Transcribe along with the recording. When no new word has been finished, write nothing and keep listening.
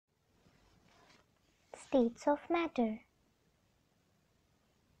states of matter.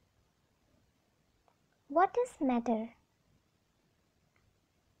 What is matter?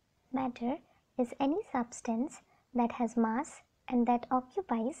 Matter is any substance that has mass and that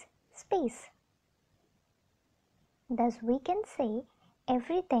occupies space. Thus we can say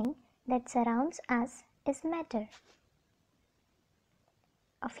everything that surrounds us is matter.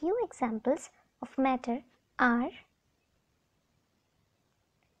 A few examples of matter are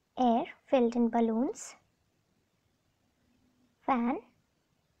air filled in balloons, fan,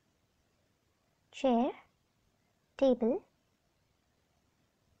 chair, table,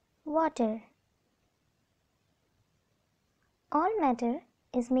 water. All matter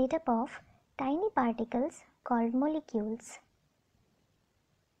is made up of tiny particles called molecules.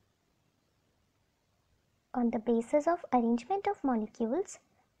 On the basis of arrangement of molecules,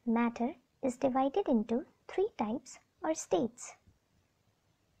 matter is divided into three types or states: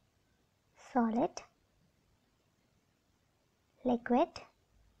 solid, liquid,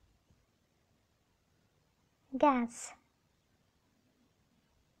 gas.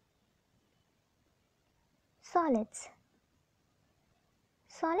 Solids.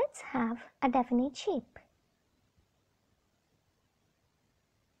 Solids have a definite shape.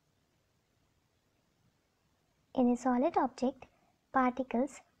 In a solid object,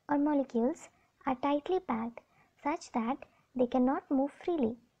 particles or molecules are tightly packed such that they cannot move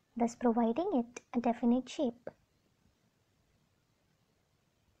freely, thus providing it a definite shape.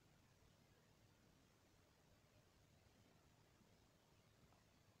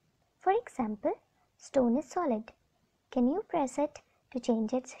 For example, stone is solid. Can you press it to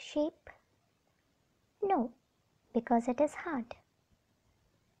change its shape? No, because it is hard.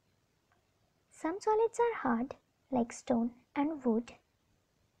 Some solids are hard, like stone and wood,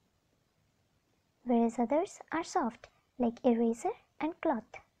 whereas others are soft, like eraser and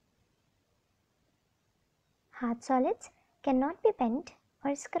cloth. Hard solids cannot be bent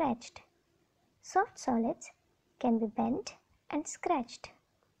or scratched. Soft solids can be bent and scratched.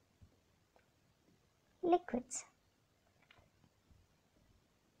 Liquids.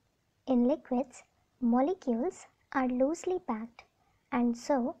 In liquids, molecules are loosely packed and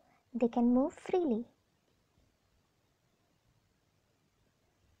so they can move freely.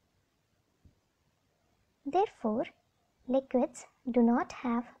 Therefore, liquids do not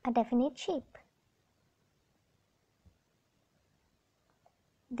have a definite shape.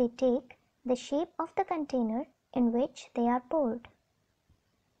 They take the shape of the container in which they are poured.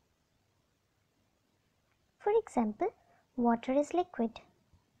 For example, water is liquid.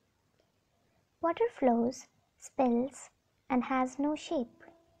 Water flows, spills, and has no shape.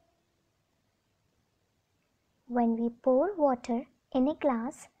 When we pour water in a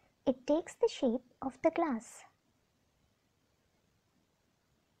glass, it takes the shape of the glass.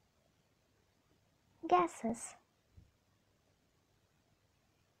 Gases.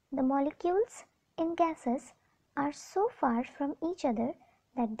 The molecules in gases are so far from each other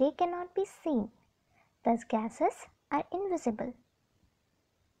that they cannot be seen. Thus, gases are invisible.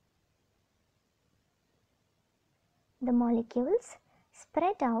 The molecules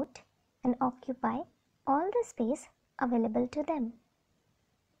spread out and occupy all the space available to them.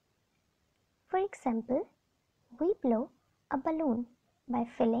 For example, we blow a balloon by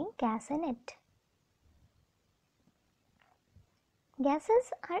filling gas in it.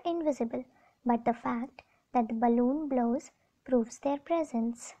 Gases are invisible, but the fact that the balloon blows proves their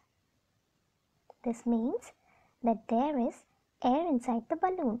presence. This means that there is air inside the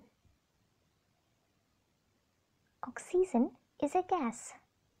balloon. Oxygen is a gas.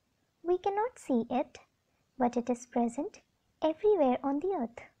 We cannot see it, but it is present everywhere on the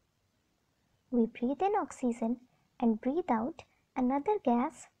earth. We breathe in oxygen and breathe out another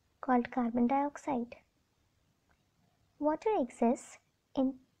gas called carbon dioxide. Water exists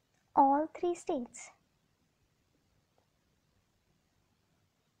in all three states.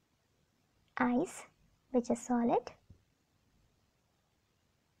 Ice, which is solid.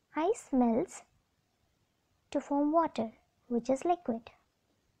 Ice melts to form water, which is liquid.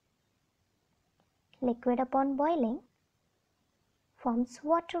 Liquid upon boiling forms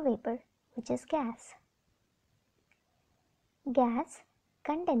water vapor, which is gas. Gas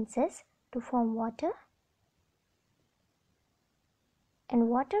condenses to form water, and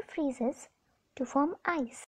water freezes to form ice.